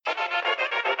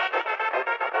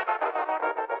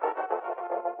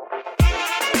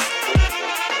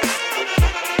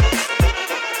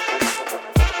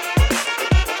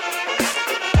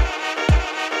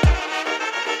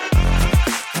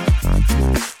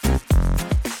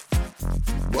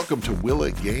Welcome to Will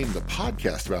It Game, the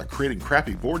podcast about creating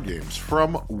crappy board games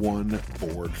from one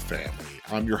board family.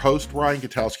 I'm your host, Ryan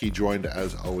Gutowski, joined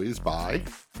as always by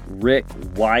Rick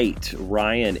White.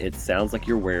 Ryan, it sounds like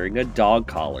you're wearing a dog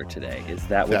collar today. Is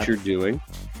that what you're doing?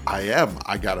 I am.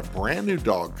 I got a brand new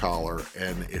dog collar,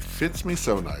 and it fits me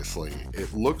so nicely.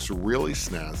 It looks really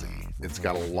snazzy. It's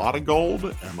got a lot of gold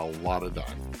and a lot of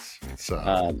diamonds.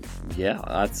 So, yeah,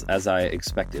 that's as I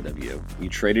expected of you. You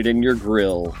traded in your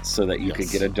grill so that you could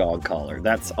get a dog collar.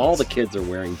 That's all the kids are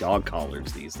wearing dog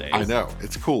collars these days. I know.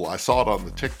 It's cool. I saw it on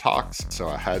the TikToks, so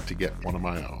I had to get one of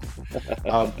my own.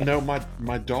 No,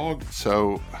 my dog.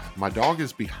 So my dog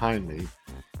is behind me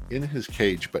in his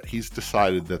cage, but he's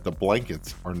decided that the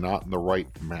blankets are not in the right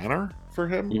manner for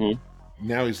him. Mm-hmm.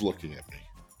 Now he's looking at me.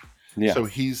 Yeah. So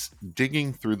he's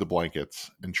digging through the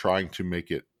blankets and trying to make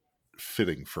it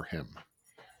fitting for him.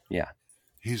 Yeah.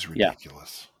 He's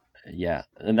ridiculous. Yeah.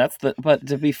 And but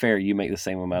to be fair, you make the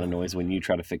same amount of noise when you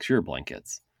try to fix your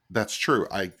blankets. That's true.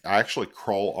 I actually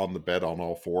crawl on the bed on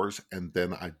all fours and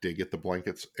then I dig at the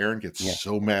blankets. Aaron gets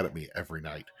so mad at me every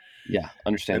night. Yeah.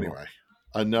 Understandable. Anyway,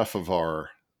 enough of our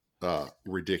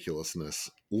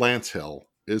ridiculousness. Lance Hill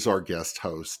is our guest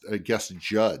host, a guest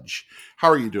judge. How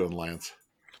are you doing, Lance?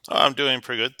 I'm doing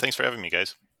pretty good. Thanks for having me,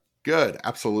 guys. Good.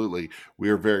 Absolutely. We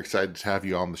are very excited to have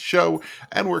you on the show,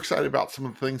 and we're excited about some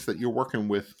of the things that you're working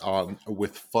with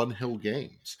with Fun Hill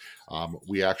Games.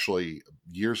 We actually,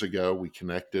 years ago, we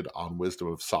connected on Wisdom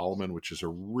of Solomon, which is a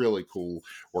really cool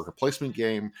worker placement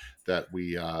game that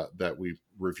we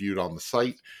reviewed on the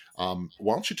site. Why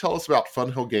don't you tell us about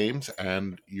Fun Hill Games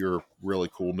and your really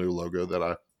cool new logo that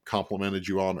I complimented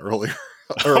you on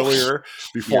earlier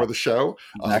before the show.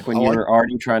 Back when you were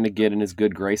already trying to get in his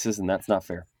good graces, and that's not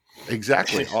fair.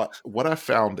 Exactly. What I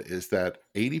found is that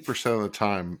 80% of the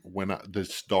time when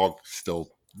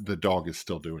the dog is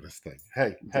still doing his thing.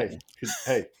 Hey,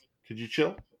 could you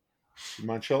chill? You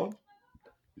mind chilling?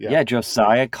 Yeah,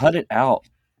 Josiah, cut it out.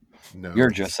 No, you're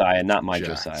Josiah, not my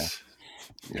Jax.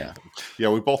 Josiah. Yeah.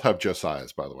 We both have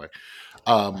Josiahs, by the way.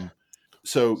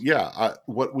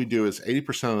 What we do is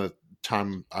 80% of the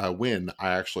time I win,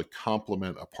 I actually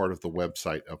compliment a part of the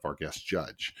website of our guest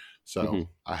judge. So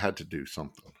I had to do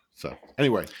something. So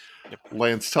anyway,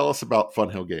 Lance, tell us about Fun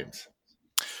Hill Games.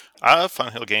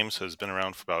 Fun Hill Games has been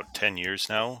around for about 10 years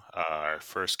now. Our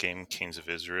first game, Kings of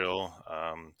Israel,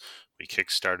 we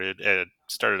kickstarted. It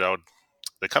started out,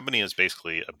 the company is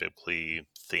basically a biblically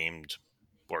themed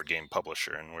board game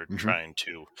publisher, and we're trying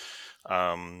to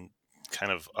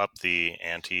kind of up the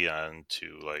ante on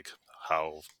to like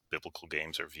how biblical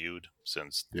games are viewed,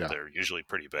 since they're usually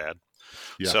pretty bad.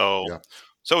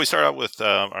 So we started out with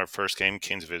our first game,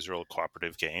 Kings of Israel, a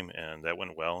cooperative game, and that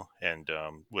went well. And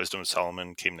Wisdom of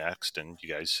Solomon came next, and you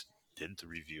guys did the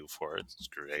review for it. It's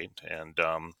great. And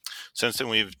since then,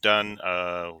 we've done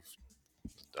a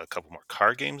couple more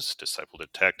card games, Disciple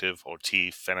Detective,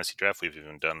 OT, Fantasy Draft. We've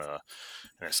even done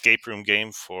an escape room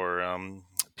game for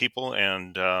people.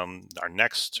 And our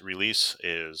next release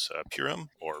is Purim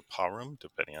or Purim,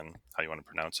 depending on how you want to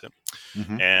pronounce it.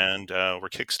 And we're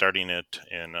kickstarting it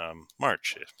in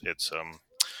March. It's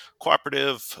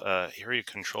cooperative area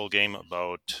control game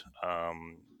about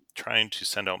trying to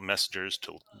send out messengers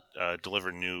to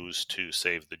deliver news to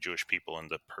save the Jewish people in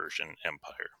the Persian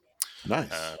Empire.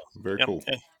 Nice. Very cool.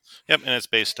 And it's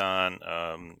based on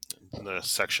the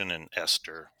section in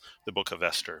Esther, the book of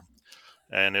Esther.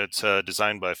 And it's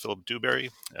designed by Philip Dewberry.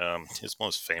 His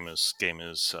most famous game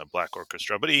is Black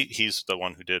Orchestra, but he's the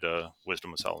one who did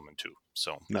Wisdom of Solomon too.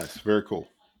 So nice, very cool.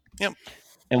 Yep.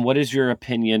 And what is your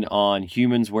opinion on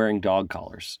humans wearing dog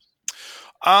collars?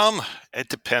 It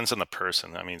depends on the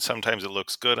person. I mean, sometimes it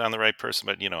looks good on the right person,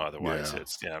 but otherwise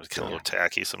it's it's a little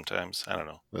tacky sometimes. I don't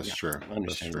know. That's true.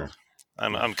 That's true.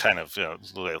 I'm kind of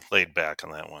laid back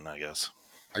on that one, I guess.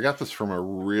 I got this from a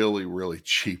really, really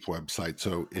cheap website.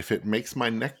 So if it makes my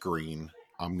neck green,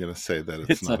 I'm going to say that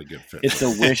it's not a good fit. It's a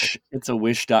Wish. It's a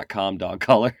Wish.com dog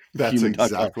collar. That's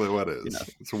exactly what it is.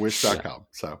 It's a Wish.com.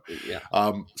 So,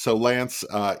 so Lance,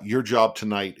 your job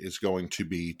tonight is going to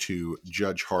be to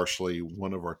judge harshly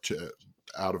one of our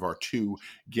out of our two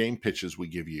game pitches we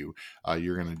give you.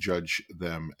 You're going to judge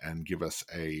them and give us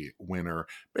a winner.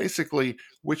 Basically,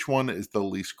 which one is the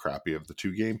least crappy of the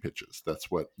two game pitches?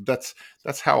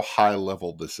 That's how high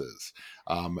level this is.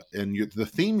 And the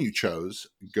theme you chose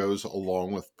goes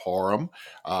along with Purim.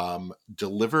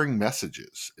 Delivering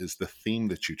messages is the theme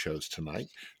that you chose tonight.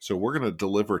 So we're going to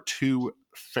deliver two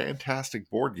fantastic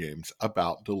board games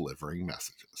about delivering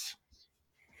messages.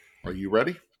 Are you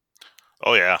ready?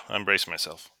 Oh, yeah. I'm bracing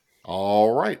myself.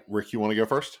 All right. Rick, you want to go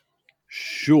first?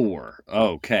 Sure.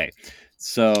 Okay.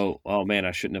 So, oh man,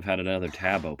 I shouldn't have had another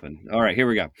tab open. All right, here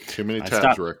we go. Too many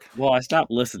tabs, Rick. Well, I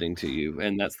stopped listening to you,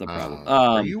 and that's the problem.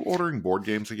 Are you ordering board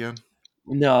games again?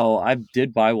 No, I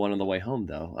did buy one on the way home,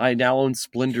 though. I now own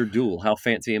Splendor Duel. How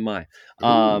fancy am I?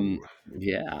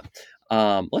 Yeah.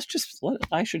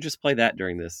 I should just play that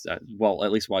during this. Well,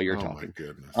 at least while you're talking. Oh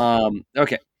my goodness.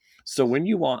 Okay. So when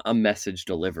you want a message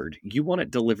delivered, you want it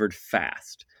delivered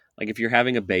fast. Like if you're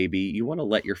having a baby, you want to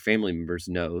let your family members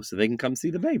know so they can come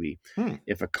see the baby.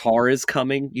 If a car is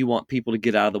coming, you want people to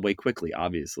get out of the way quickly,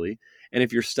 obviously. And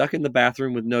if you're stuck in the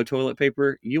bathroom with no toilet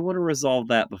paper, you want to resolve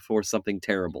that before something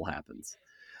terrible happens.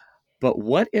 But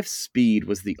what if speed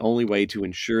was the only way to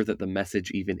ensure that the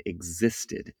message even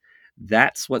existed?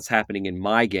 That's what's happening in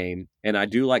my game. And I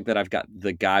do like that I've got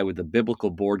the guy with the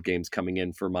biblical board games coming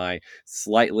in for my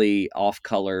slightly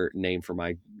off-color name for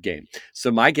my game.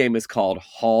 So my game is called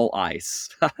Haul Ice.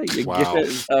 You wow. Get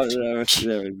it?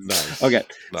 Nice. Okay.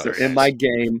 Nice. So in my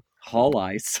game, Haul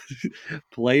Ice,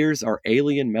 players are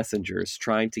alien messengers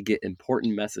trying to get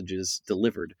important messages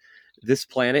delivered. This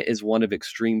planet is one of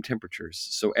extreme temperatures,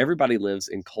 so everybody lives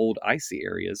in cold, icy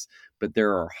areas, but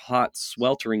there are hot,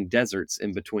 sweltering deserts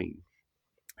in between.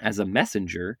 As a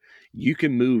messenger, you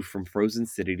can move from frozen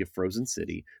city to frozen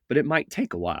city, but it might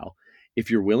take a while.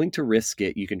 If you're willing to risk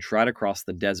it, you can try to cross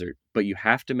the desert, but you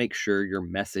have to make sure your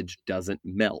message doesn't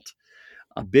melt.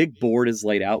 A big board is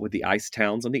laid out with the ice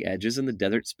towns on the edges and the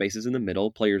desert spaces in the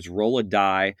middle. Players roll a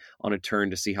die on a turn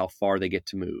to see how far they get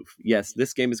to move. Yes,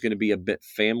 this game is going to be a bit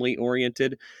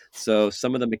family-oriented, so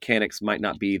some of the mechanics might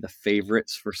not be the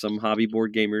favorites for some hobby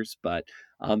board gamers, but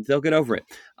they'll get over it.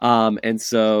 And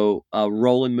so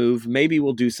roll and move. Maybe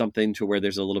we'll do something to where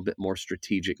there's a little bit more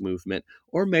strategic movement,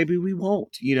 or maybe we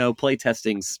won't. Play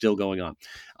testing's still going on.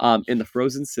 In the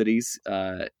frozen cities,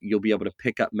 you'll be able to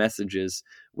pick up messages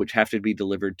which have to be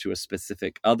delivered to a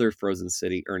specific other frozen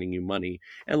city, earning you money.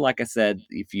 And like I said,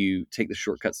 if you take the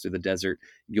shortcuts through the desert,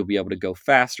 you'll be able to go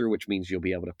faster, which means you'll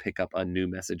be able to pick up a new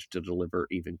message to deliver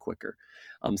even quicker.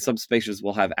 Some spaces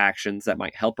will have actions that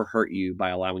might help or hurt you by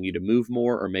allowing you to move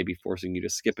more or maybe forcing you to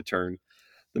skip a turn.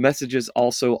 The messages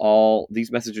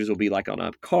these messages will be like on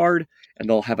a card, and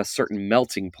they'll have a certain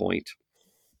melting point.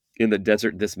 In the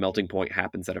desert, this melting point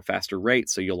happens at a faster rate,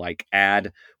 so you'll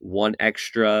add 1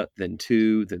 extra, then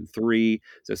 2, then 3.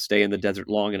 So stay in the desert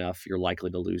long enough, you're likely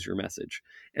to lose your message.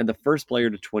 And the first player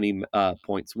to 20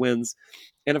 points wins.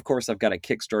 And of course, I've got a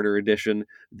Kickstarter edition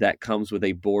that comes with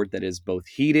a board that is both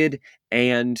heated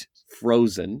and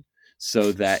frozen,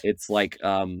 so that it's like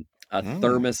a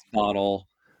thermos bottle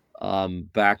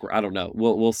backward. I don't know.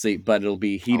 We'll see, but it'll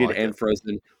be heated and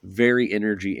frozen, very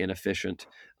energy inefficient.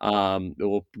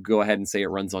 We'll go ahead and say it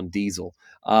runs on diesel.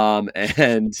 And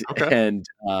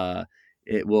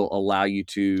it will allow you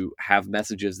to have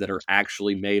messages that are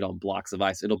actually made on blocks of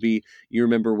ice. It'll be, you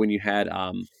remember when you had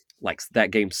like that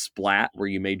game Splat where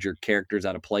you made your characters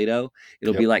out of Play-Doh?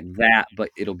 It'll be like that, but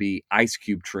it'll be ice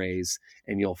cube trays,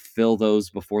 and you'll fill those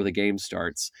before the game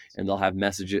starts, and they'll have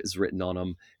messages written on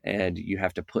them, and you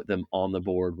have to put them on the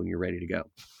board when you're ready to go.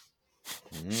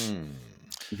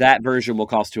 That version will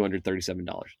cost $237.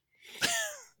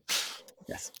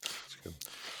 Yes.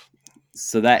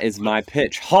 So that is my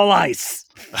pitch. Haul Ice!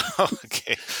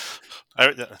 Okay.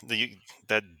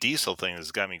 That diesel thing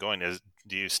has got me going.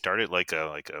 Do you start it like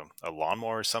a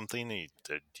lawnmower or something? Do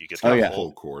you get that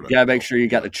full cord? Yeah, make sure you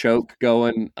got the choke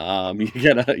going.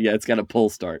 It's got a pull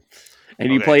start,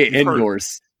 and you play it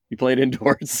indoors. You play it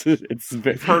indoors.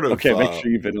 Make sure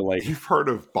you ventilate. You've heard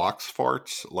of box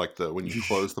farts, like when you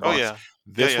close the box. Yeah.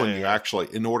 This one, you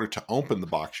actually, in order to open the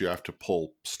box, you have to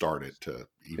start it to.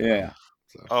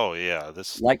 So. Oh yeah,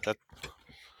 that's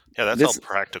all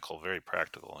practical, very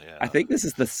practical. Yeah, I think this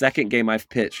is the second game I've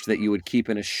pitched that you would keep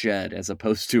in a shed as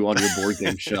opposed to on your board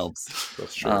game shelves.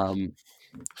 That's true.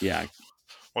 Yeah.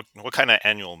 What kind of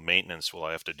annual maintenance will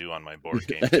I have to do on my board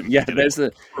game? Replace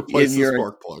the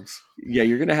spark plugs. Yeah,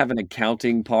 you're going to have an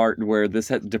accounting part where this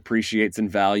depreciates in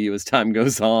value as time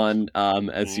goes on,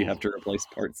 as you have to replace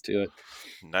parts to it.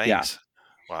 Nice. Yeah.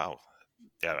 Wow.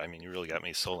 Yeah, I mean, you really got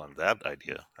me sold on that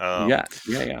idea. Yeah.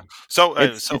 So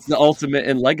it's the ultimate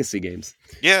in legacy games.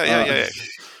 Yeah.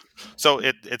 So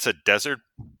it's a desert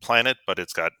planet, but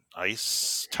it's got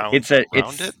ice towns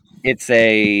around it. It's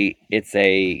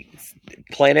a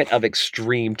planet of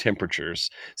extreme temperatures.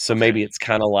 So maybe it's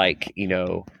kind of like,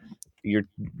 you're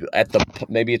at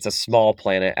maybe it's a small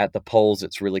planet. At the poles,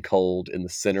 it's really cold. In the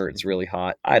center, it's really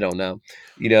hot. I don't know.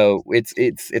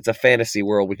 It's a fantasy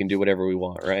world. We can do whatever we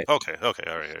want, right? Okay. All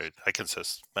right. I can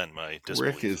suspend my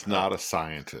disbelief. Rick is not a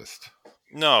scientist.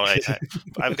 No,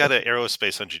 I've got an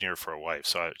aerospace engineer for a wife,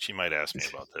 so she might ask me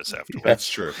about this afterwards. That's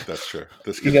true. That's true.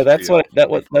 That's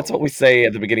what we say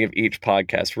at the beginning of each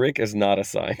podcast. Rick is not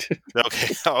assigned.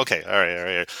 Okay. All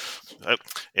right.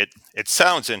 It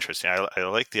sounds interesting. I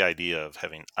like the idea of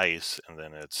having ice, and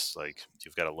then it's like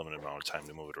you've got a limited amount of time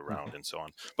to move it around and so on.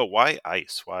 But why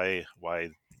ice? Why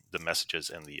the messages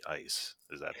and the ice?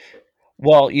 Is that?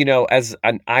 Well, as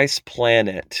an ice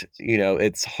planet,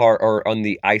 it's hard, or on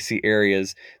the icy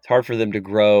areas, it's hard for them to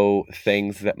grow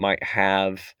things that might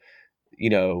have,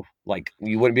 like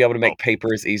you wouldn't be able to make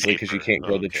paper as easily because you can't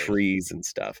grow the trees and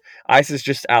stuff. Ice is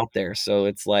just out there. So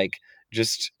it's like,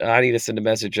 I need to send a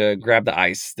message, grab the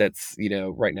ice that's,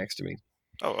 right next to me.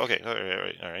 Oh, okay. All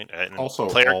right. And also,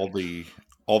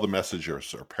 all the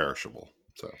messengers are perishable.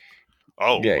 So.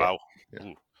 Oh, yeah, wow.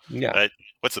 Yeah.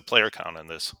 What's the player count on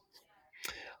this?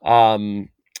 2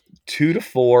 to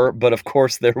 4, but of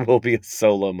course there will be a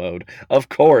solo mode. Of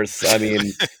course, I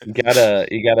mean, you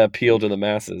gotta appeal to the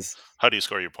masses. How do you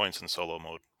score your points in solo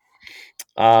mode?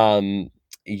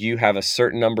 You have a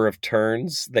certain number of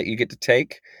turns that you get to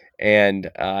take, and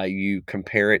you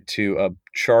compare it to a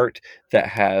chart that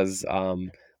has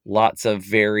lots of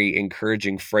very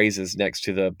encouraging phrases next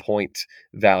to the point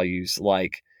values,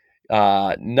 like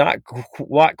not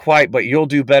quite, but you'll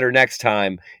do better next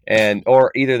time,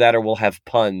 or either that, or we'll have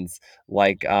puns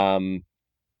like I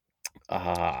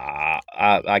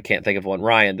can't think of one.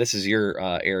 Ryan, this is your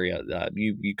area.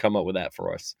 You come up with that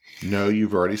for us. No,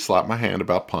 you've already slapped my hand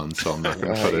about puns, so I'm not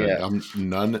going to put it in.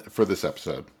 None for this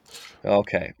episode.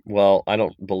 Okay. Well, I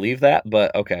don't believe that,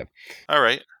 but okay. All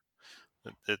right.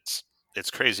 It's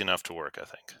crazy enough to work, I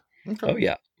think. Okay.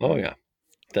 Oh yeah.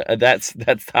 That's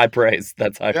high praise.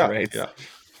 That's high praise. Yeah.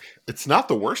 It's not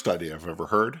the worst idea I've ever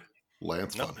heard.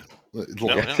 Lance Fun.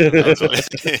 No. Yeah.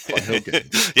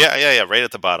 Right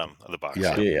at the bottom of the box.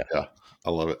 Yeah. I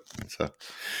love it.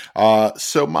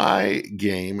 So my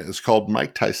game is called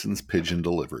Mike Tyson's Pigeon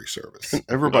Delivery Service.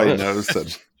 Everybody knows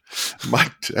that.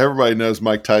 Everybody knows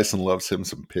Mike Tyson loves him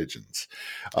some pigeons.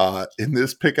 In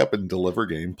this pick up and deliver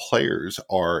game, players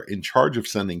are in charge of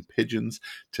sending pigeons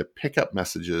to pick up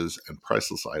messages and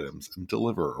priceless items and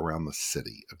deliver around the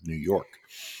city of New York.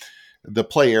 The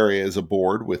play area is a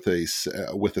board with a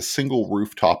single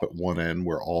rooftop at one end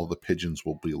where all the pigeons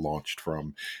will be launched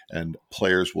from, and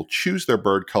players will choose their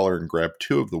bird color and grab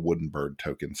 2 of the wooden bird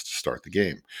tokens to start the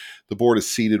game. The board is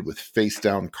seated with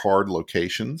face-down card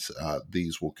locations.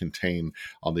 These will contain,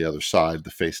 on the other side, the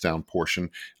face-down portion.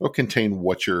 It will contain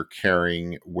what you're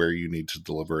carrying, where you need to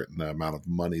deliver it, and the amount of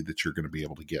money that you're going to be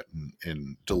able to get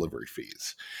in delivery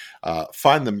fees.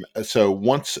 Find them. So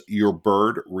once your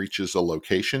bird reaches a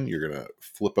location, you're going to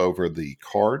flip over the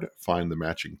card, find the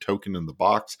matching token in the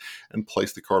box, and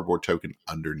place the cardboard token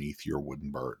underneath your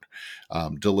wooden bird.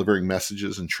 Delivering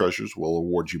messages and treasures will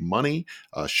award you money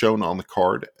shown on the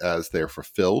card as they're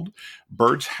fulfilled.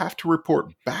 Birds have to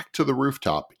report back to the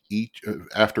rooftop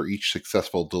after each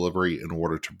successful delivery in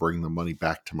order to bring the money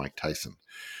back to Mike Tyson.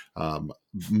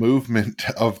 Movement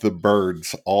of the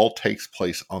birds all takes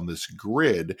place on this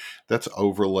grid that's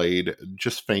overlaid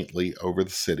just faintly over the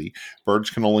city. Birds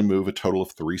can only move a total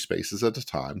of 3 spaces at a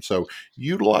time, so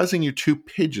utilizing your 2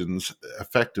 pigeons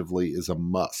effectively is a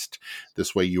must.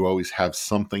 This way you always have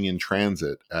something in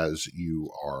transit as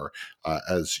you're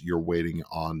waiting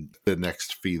on the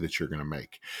next fee that you're going to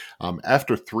make.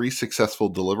 After 3 successful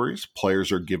deliveries, players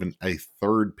are given a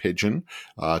 3rd pigeon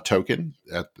token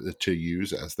to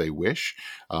use as they wish.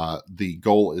 The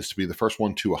goal is to be the first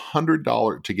one to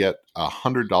get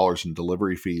 $100 in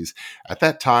delivery fees. At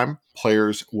that time,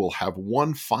 players will have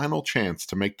one final chance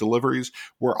to make deliveries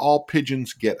where all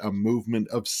pigeons get a movement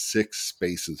of 6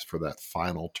 spaces for that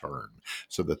final turn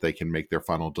so that they can make their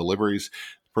final deliveries.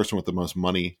 The person with the most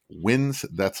money wins.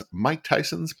 That's Mike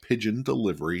Tyson's Pigeon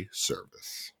Delivery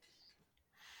Service.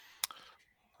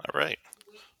 All right.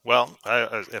 Well,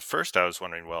 at first I was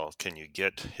wondering, can you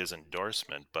get his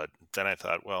endorsement? But then I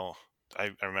thought,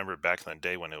 I remember back in the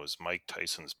day when it was Mike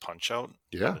Tyson's Punch-Out,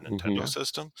 the Nintendo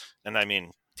system. And I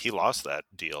mean, he lost that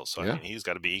deal. So I mean, he's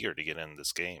got to be eager to get in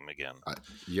this game again.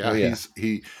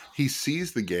 He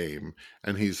sees the game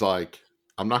and he's like,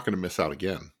 I'm not going to miss out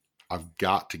again. I've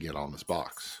got to get on this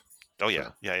box. Oh, yeah.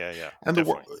 And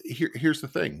here's the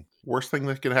thing. Worst thing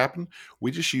that could happen,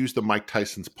 we just use the Mike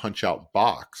Tyson's Punch-Out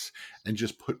box and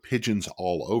just put pigeons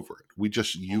all over it. We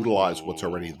just utilize what's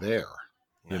already there.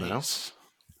 You know?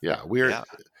 Yeah,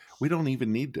 we don't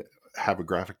even need to have a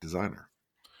graphic designer.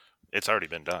 It's already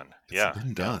been done. It's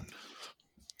been done.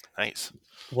 Nice.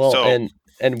 Well, so,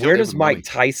 and where does Mike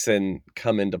Tyson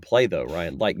come into play though,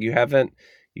 Ryan? Like you haven't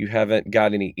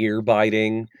got any ear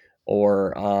biting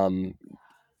or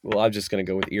Well, I'm just gonna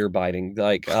go with ear biting.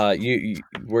 Like,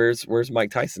 where's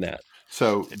Mike Tyson at?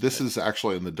 So this is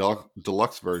actually in the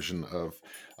deluxe version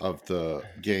of the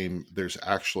game. There's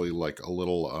actually like a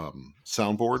little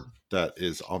soundboard that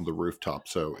is on the rooftop.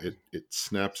 So it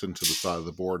snaps into the side of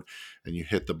the board, and you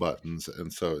hit the buttons,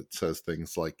 and so it says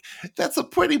things like, "That's a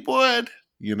pretty board,"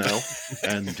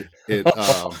 and it.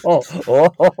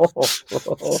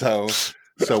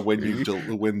 So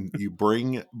when you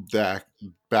bring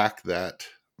back that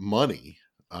money,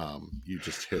 you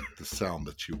just hit the sound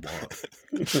that you want.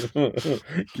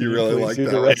 You really like do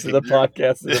that? The rest of the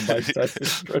podcast in a Mike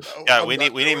Tyson. Yeah, we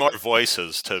need more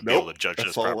voices to be able to judge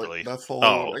this properly. That's the only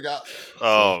one I got.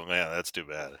 Oh man, that's too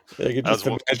bad. I can just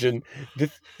imagine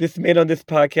this man on this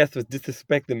podcast was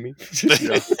disrespecting me.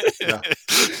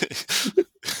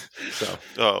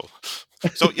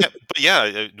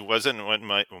 It wasn't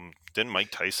when didn't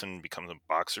Mike Tyson become a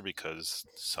boxer because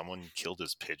someone killed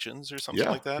his pigeons or something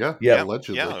like that? Yeah,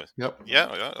 allegedly.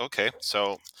 Okay.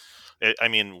 So, I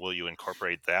mean, will you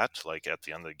incorporate that? Like at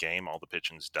the end of the game, all the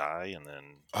pigeons die, and then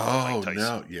Mike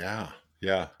Tyson...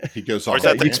 yeah. He goes on. Or is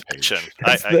that the expansion?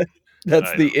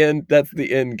 That's the end. That's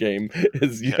the end game.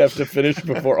 Is you have to finish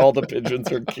before all the pigeons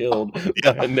are killed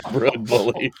by a neighborhood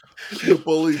bully.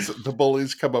 The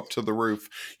bullies come up to the roof.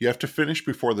 You have to finish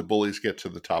before the bullies get to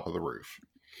the top of the roof.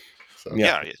 So,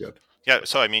 yeah.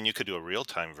 So I mean, you could do a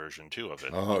real-time version too of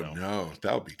it. Oh no,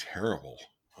 that would be terrible.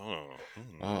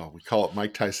 We call it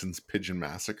Mike Tyson's Pigeon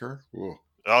Massacre. Ooh.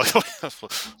 Oh,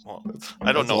 well,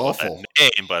 I don't know awful.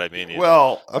 That name, but I mean,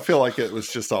 I feel like it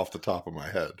was just off the top of my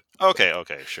head. Okay,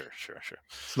 sure.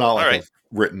 It's not like I've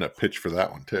written a pitch for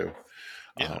that one too.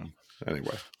 Yeah.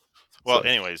 Anyway. Well,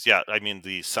 anyways, yeah. I mean,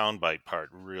 the soundbite part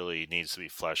really needs to be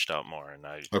fleshed out more, and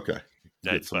I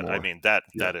mean that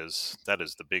is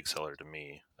the big seller to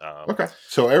me. Okay,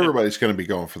 so everybody's going to be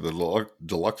going for the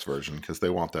deluxe version because they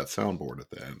want that soundboard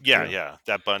at the end. Yeah.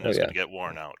 That button is going to get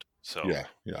worn out. So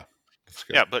yeah.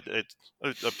 Yeah, but a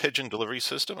pigeon delivery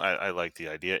system, I like the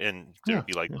idea, and there'd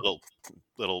be like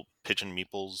little pigeon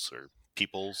meeples or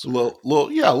peoples,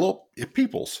 little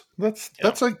peoples.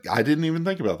 That's like I didn't even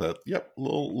think about that. Yep,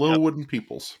 little wooden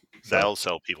peoples. So. That'll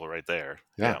sell people right there.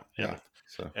 Yeah.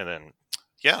 And then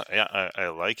I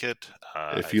like it.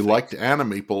 If you liked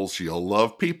Animeeples, you'll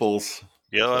love Peoples.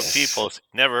 You'll love Peoples.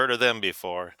 Never heard of them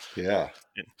before. Yeah.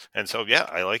 And so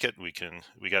I like it. We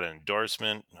got an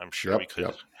endorsement. I'm sure we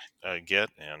could get,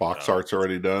 and box art's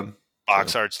already done.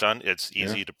 Box art's done. It's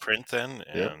easy to print then,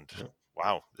 and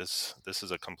wow, this is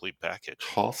a complete package.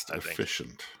 Cost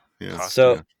efficient. Yeah.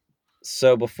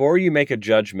 So before you make a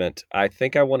judgment, I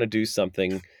think I want to do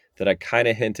something that I kind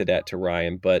of hinted at to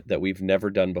Ryan, but that we've never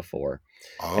done before.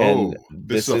 Oh,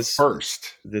 this is a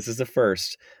first. This is a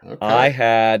first. Okay. I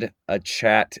had a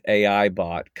chat AI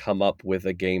bot come up with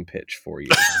a game pitch for you.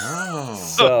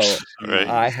 So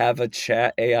I have a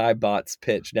chat AI bot's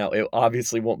pitch. Now, it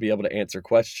obviously won't be able to answer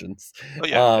questions.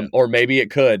 Or maybe it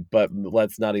could, but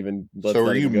let's not even... So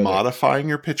are you modifying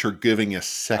your pitch or giving a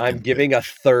second I'm giving a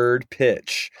third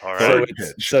pitch. All right.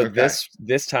 So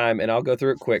this time, and I'll go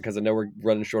through it quick because I know we're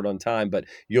running short on time, but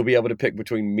you'll be able to pick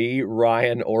between me,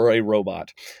 Ryan, or a robot.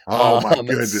 Oh my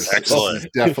goodness. Excellent. This is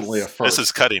definitely a first. This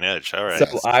is cutting edge. All right.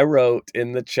 So I wrote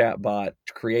in the chat bot,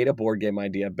 create a board game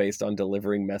idea based on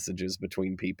delivering messages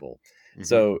between people. Mm-hmm.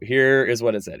 So here is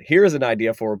what it said. Here is an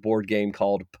idea for a board game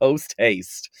called Post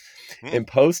Haste. In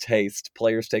Post Haste,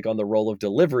 players take on the role of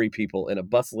delivery people in a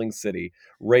bustling city,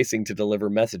 racing to deliver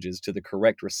messages to the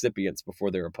correct recipients before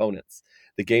their opponents.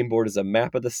 The game board is a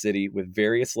map of the city with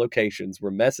various locations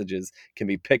where messages can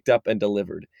be picked up and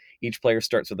delivered. Each player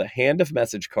starts with a hand of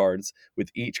message cards, with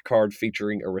each card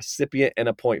featuring a recipient and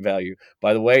a point value.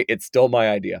 By the way, it's still my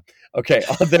idea. Okay,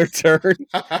 on their turn,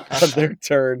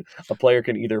 a player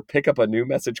can either pick up a new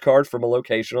message card from a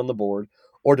location on the board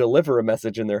or deliver a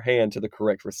message in their hand to the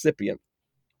correct recipient.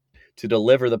 To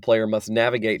deliver, the player must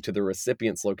navigate to the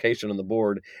recipient's location on the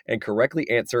board and correctly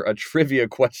answer a trivia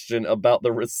question about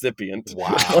the recipient.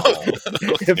 Wow.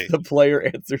 If the player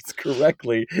answers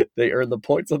correctly, they earn the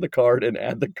points on the card and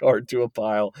add the card to a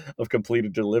pile of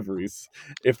completed deliveries.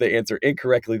 If they answer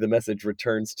incorrectly, the message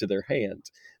returns to their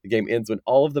hand. The game ends when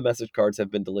all of the message cards have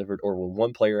been delivered or when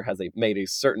one player has made a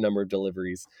certain number of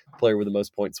deliveries. The player with the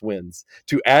most points wins.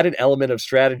 To add an element of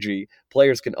strategy,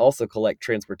 players can also collect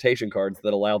transportation cards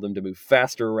that allow them to move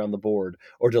faster around the board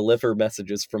or deliver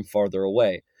messages from farther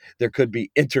away. There could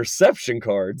be interception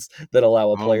cards that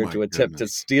allow a player to attempt to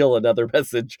steal another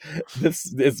message.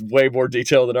 This is way more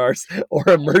detailed than ours. Or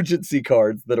emergency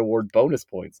cards that award bonus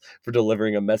points for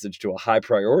delivering a message to a high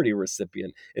priority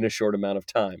recipient in a short amount of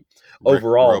time.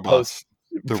 Overall,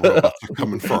 The robots are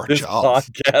coming for our this jobs.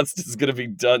 Podcast is going to be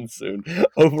done soon.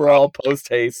 Overall, Post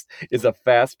Haste is a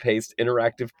fast-paced,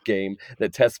 interactive game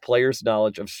that tests players'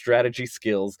 knowledge of strategy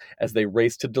skills as they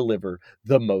race to deliver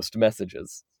the most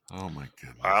messages. Oh my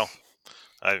goodness! Wow.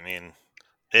 I mean,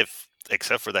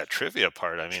 except for that trivia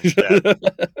part, I mean,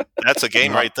 that's a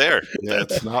game right there. Yeah,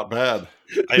 it's not bad.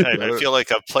 I feel like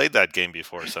I've played that game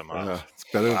before somehow. Yeah, it's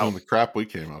better than the crap we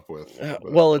came up with.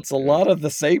 Well, it's a lot of the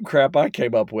same crap I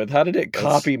came up with. How did it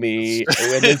copy me?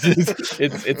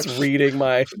 It's reading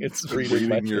my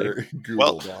your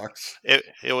Google Docs.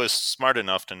 It was smart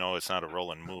enough to know it's not a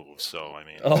roll and move. So I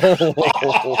mean,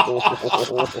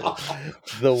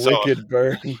 wicked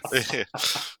burns.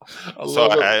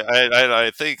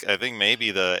 I think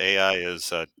maybe the AI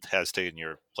has taken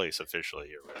your place officially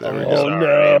here.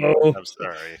 I'm sorry.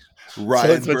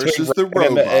 Ryan versus the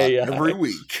robot every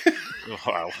week.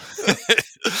 Wow.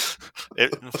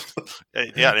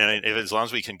 And as long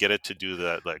as we can get it to do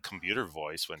the computer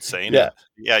voice when saying it.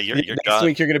 Yeah, you're next done.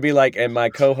 week you're going to be like, and my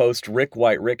co-host Rick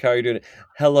White. Rick, how are you doing?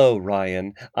 Hello,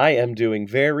 Ryan. I am doing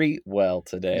very well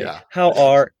today. Yeah. How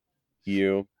are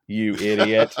you? You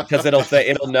idiot. Because it'll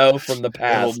know from the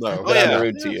past that I'm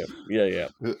rude to you. Yeah.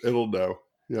 It'll know.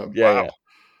 Yeah. Yeah.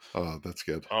 Oh, that's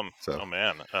good. Oh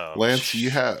man, Lance, you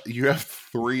have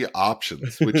 3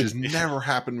 options, which has never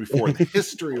happened before in the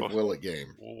history of Will It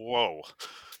Game. Whoa,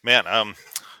 man. I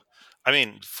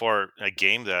mean, for a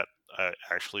game that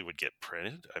actually would get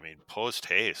printed, I mean, Post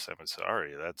Haste. I'm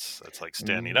sorry, that's like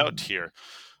standing out here.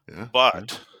 Yeah,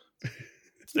 but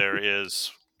there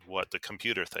is what the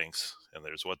computer thinks, and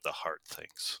there's what the heart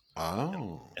thinks.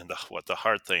 Oh, and what the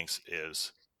heart thinks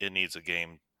is it needs a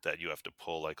game that you have to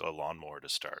pull like a lawnmower to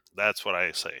start. That's what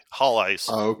I say. Haul ice.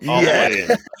 Okay.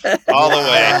 All the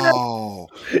way. Oh,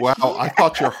 wow. I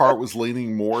thought your heart was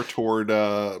leaning more toward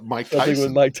Mike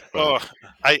Tyson. I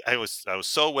was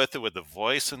so with it with the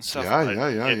voice and stuff.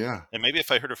 Yeah. And maybe if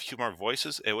I heard a few more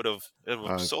voices, it would have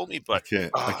sold me. But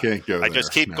I can't go there. I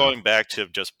just keep going back to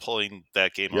just pulling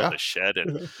that game out of the shed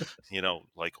and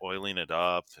like oiling it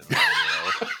up. And,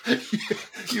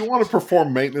 You want to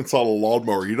perform maintenance on a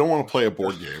lawnmower. You don't want to play a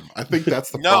board game. I think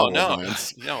that's the problem. No,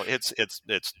 it's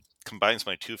combines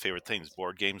my 2 favorite things: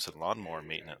 board games and lawnmower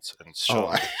maintenance. And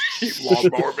I hate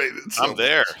lawnmower maintenance. I'm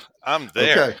there.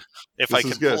 Okay. If I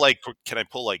can can I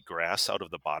pull like grass out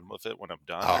of the bottom of it when I'm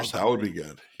done? Oh, that would be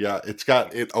good. Yeah,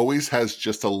 it always has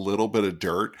just a little bit of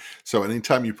dirt. So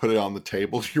anytime you put it on the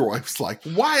table, your wife's like,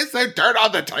 "Why is there dirt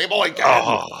on the table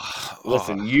again?"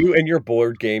 Listen, you and your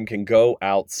board game can go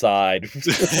outside.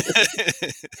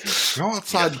 Go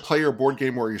outside and play your board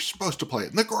game where you're supposed to play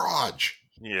it, in the garage.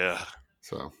 Yeah.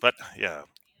 So, but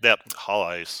that Haul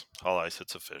Ice,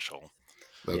 it's official.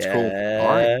 That's cool. All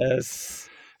right.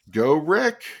 Go,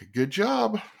 Rick. Good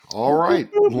job. All right.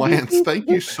 Lance, thank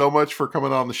you so much for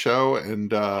coming on the show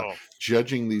and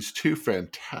judging these 2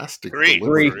 fantastic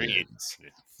delivery games.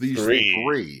 These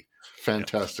 3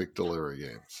 fantastic delivery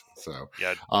games. So,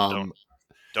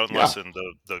 don't listen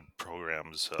to the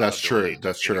programs. That's true.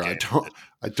 That's true. I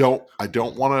don't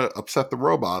want to upset the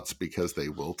robots because they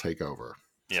will take over.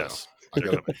 Yes.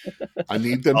 So I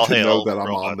need them to know that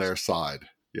I'm on their side.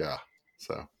 Yeah.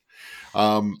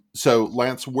 So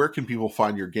Lance, where can people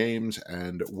find your games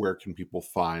and where can people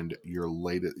find your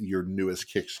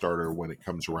newest Kickstarter when it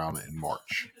comes around in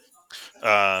March?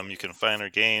 You can find our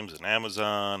games on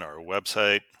Amazon, our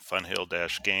website,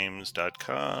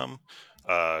 funhill-games.com.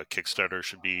 Kickstarter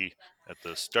should be at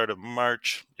the start of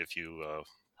March. If you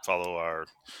follow our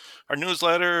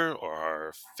newsletter or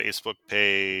our Facebook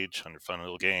page under Fun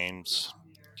Hill Games,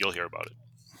 you'll hear about it.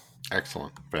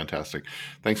 Excellent. Fantastic.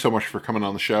 Thanks so much for coming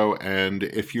on the show. And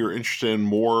if you're interested in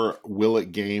more Will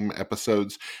It Game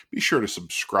episodes, be sure to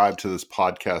subscribe to this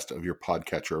podcast of your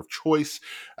podcatcher of choice.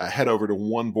 Head over to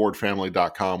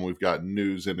oneboardfamily.com. We've got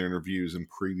news and interviews and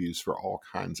previews for all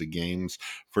kinds of games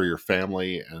for your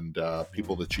family and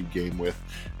people that you game with.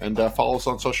 And follow us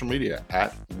on social media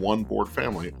at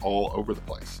oneboardfamily all over the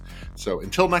place. So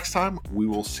until next time, we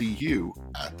will see you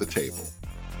at the table.